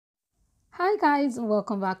Hi guys, and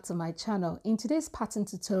welcome back to my channel. In today's pattern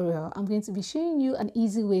tutorial, I'm going to be showing you an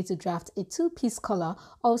easy way to draft a two-piece collar,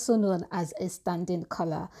 also known as a standing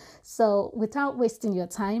collar. So without wasting your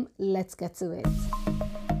time, let's get to it.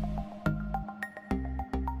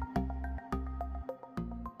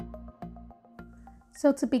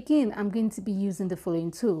 So to begin, I'm going to be using the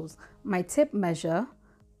following tools: my tape measure,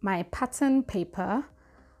 my pattern paper,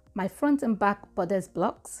 my front and back borders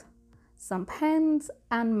blocks, some pens,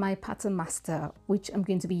 and my pattern master, which I'm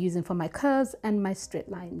going to be using for my curves and my straight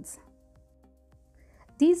lines.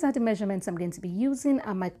 These are the measurements I'm going to be using,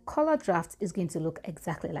 and my collar draft is going to look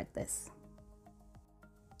exactly like this.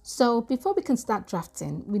 So before we can start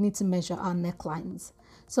drafting, we need to measure our necklines.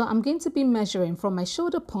 So I'm going to be measuring from my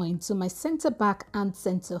shoulder point to my center back and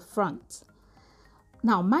center front.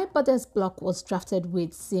 Now my borders block was drafted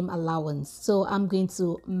with seam allowance, so I'm going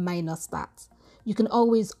to minus that. You can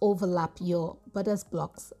always overlap your borders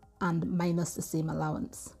blocks and minus the seam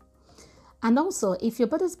allowance. And also, if your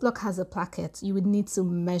borders block has a placket, you would need to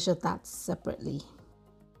measure that separately.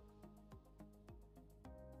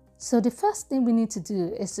 So the first thing we need to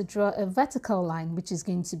do is to draw a vertical line, which is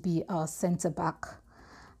going to be our center back,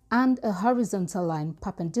 and a horizontal line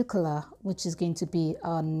perpendicular, which is going to be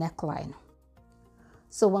our neckline.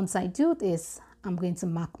 So once I do this, I'm going to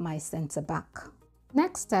mark my center back.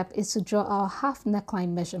 Next step is to draw our half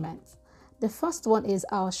neckline measurements. The first one is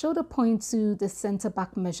our shoulder point to the center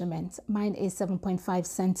back measurement. Mine is 7.5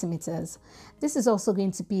 centimeters. This is also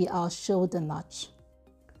going to be our shoulder notch.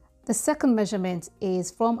 The second measurement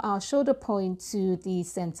is from our shoulder point to the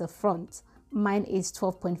center front. Mine is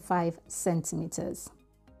 12.5 centimeters.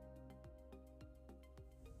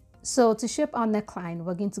 So to shape our neckline,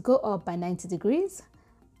 we're going to go up by 90 degrees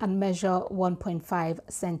and measure 1.5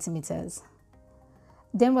 centimeters.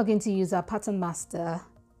 Then we're going to use our pattern master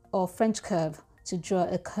or French curve to draw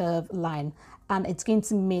a curved line, and it's going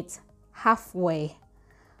to meet halfway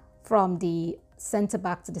from the center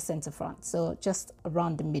back to the center front, so just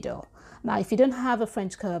around the middle. Now if you don't have a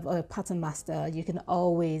French curve or a pattern master, you can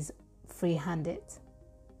always freehand it.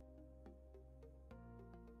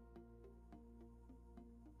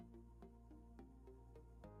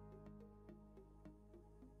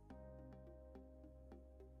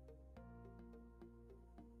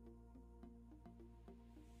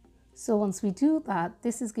 So once we do that,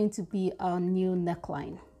 this is going to be our new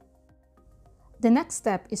neckline. The next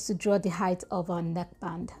step is to draw the height of our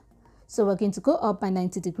neckband. So we're going to go up by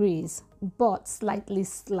 90 degrees, but slightly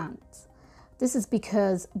slant. This is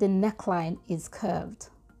because the neckline is curved.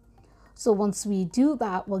 So once we do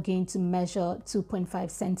that, we're going to measure 2.5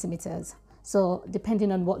 centimeters. So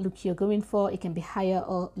depending on what look you're going for, it can be higher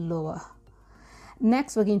or lower.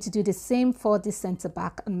 Next, we're going to do the same for the center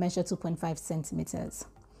back and measure 2.5 centimeters.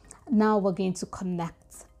 Now we're going to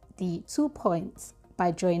connect the 2 points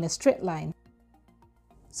by drawing a straight line.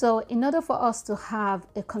 So in order for us to have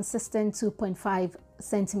a consistent 2.5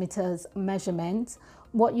 centimeters measurement,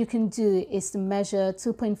 what you can do is to measure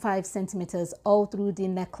 2.5 centimeters all through the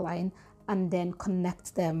neckline and then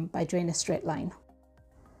connect them by drawing a straight line.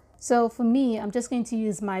 So for me, I'm just going to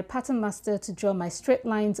use my pattern master to draw my straight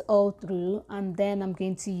lines all through, and then I'm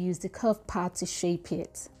going to use the curved part to shape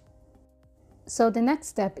it. So the next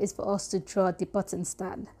step is for us to draw the button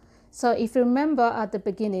stand. So if you remember at the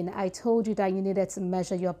beginning, I told you that you needed to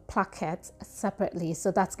measure your placket separately.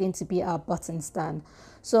 So that's going to be our button stand.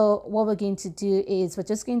 So what we're going to do is we're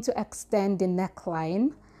just going to extend the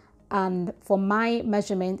neckline. And for my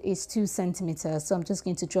measurement is 2 centimeters. So I'm just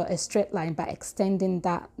going to draw a straight line by extending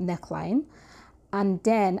that neckline. And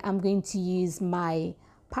then I'm going to use my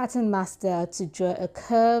pattern master to draw a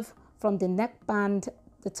curve from the neckband,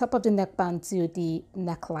 the top of the neckband to the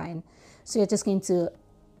neckline. So you're just going to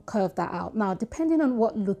curve that out. Now, depending on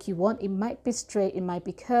what look you want, it might be straight, it might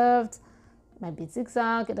be curved, it might be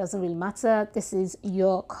zigzag, it doesn't really matter. This is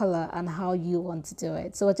your color and how you want to do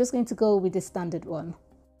it. So we're just going to go with the standard one.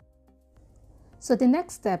 So the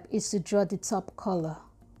next step is to draw the top collar,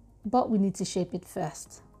 but we need to shape it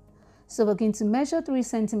first. So we're going to measure 3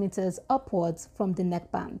 centimeters upwards from the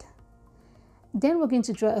neckband. Then we're going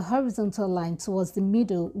to draw a horizontal line towards the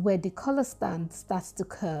middle where the collar stand starts to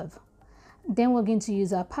curve. Then we're going to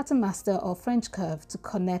use our pattern master or French curve to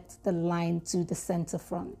connect the line to the center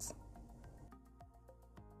front.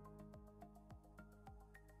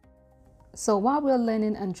 So while we're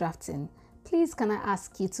learning and drafting, please can I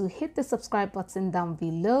ask you to hit the subscribe button down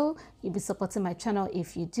below. You'll be supporting my channel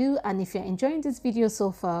if you do, and if you're enjoying this video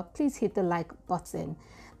so far, please hit the like button.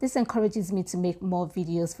 This encourages me to make more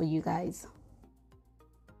videos for you guys.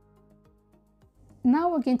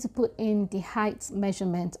 Now we're going to put in the height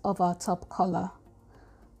measurement of our top collar.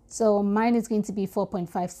 So mine is going to be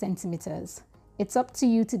 4.5 centimeters. It's up to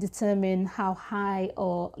you to determine how high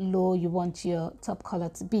or low you want your top color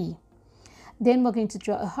to be. Then we're going to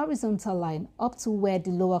draw a horizontal line up to where the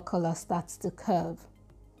lower color starts to curve.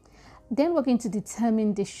 Then we're going to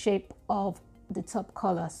determine the shape of the top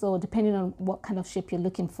color. So depending on what kind of shape you're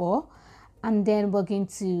looking for. And then we're going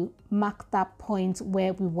to mark that point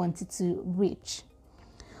where we want it to reach.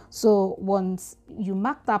 So once you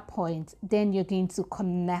mark that point, then you're going to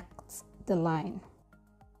connect the line.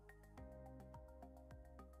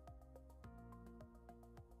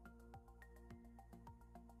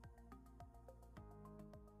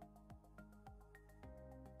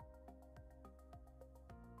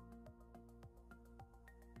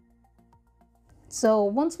 So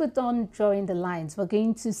once we're done drawing the lines, we're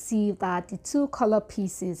going to see that the two color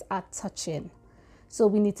pieces are touching. So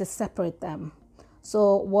we need to separate them.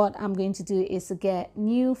 So what I'm going to do is to get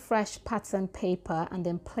new fresh pattern paper and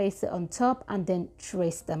then place it on top and then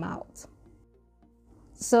trace them out.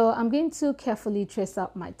 So I'm going to carefully trace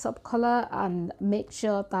out my top color and make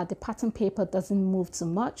sure that the pattern paper doesn't move too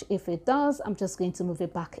much. If it does, I'm just going to move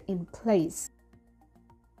it back in place.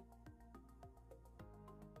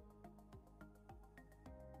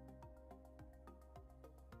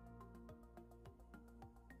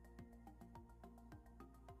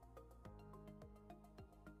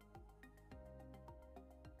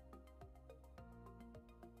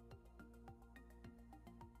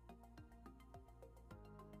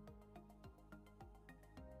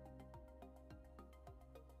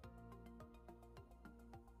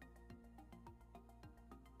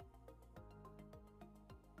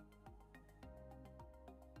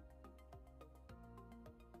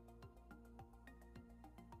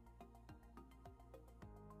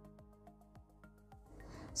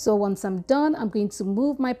 So once I'm done, I'm going to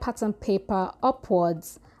move my pattern paper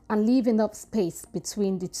upwards and leave enough space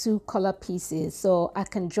between the two color pieces so I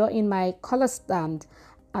can draw in my color stand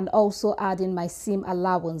and also add in my seam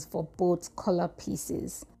allowance for both color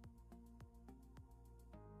pieces.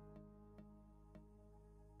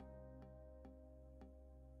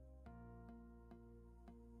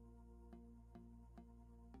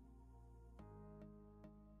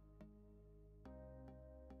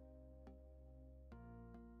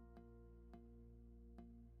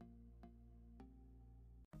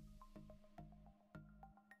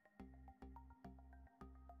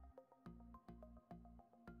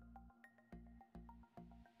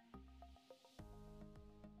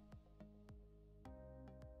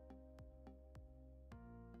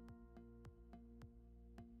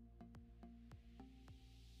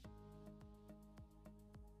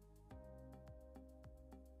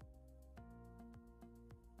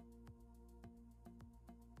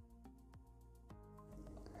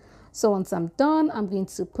 So once I'm done, I'm going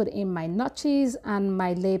to put in my notches and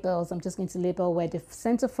my labels. I'm just going to label where the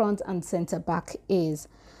center front and center back is.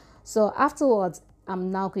 So afterwards,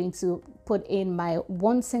 I'm now going to put in my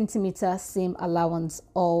 1 centimeter seam allowance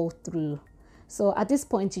all through. So at this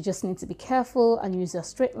point, you just need to be careful and use your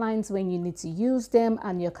straight lines when you need to use them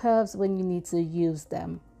and your curves when you need to use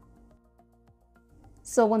them.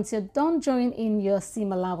 So once you're done drawing in your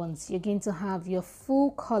seam allowance, you're going to have your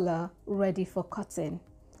full color ready for cutting.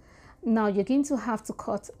 Now you're going to have to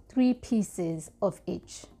cut 3 pieces of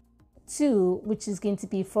each. 2, which is going to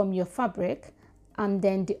be from your fabric, and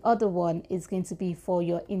then the other one is going to be for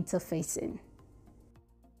your interfacing.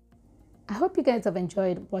 I hope you guys have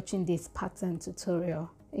enjoyed watching this pattern tutorial.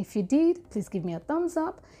 If you did, please give me a thumbs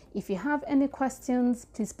up. If you have any questions,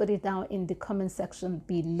 please put it down in the comment section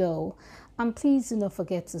below. And please do not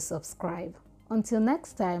forget to subscribe. Until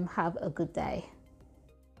next time, have a good day.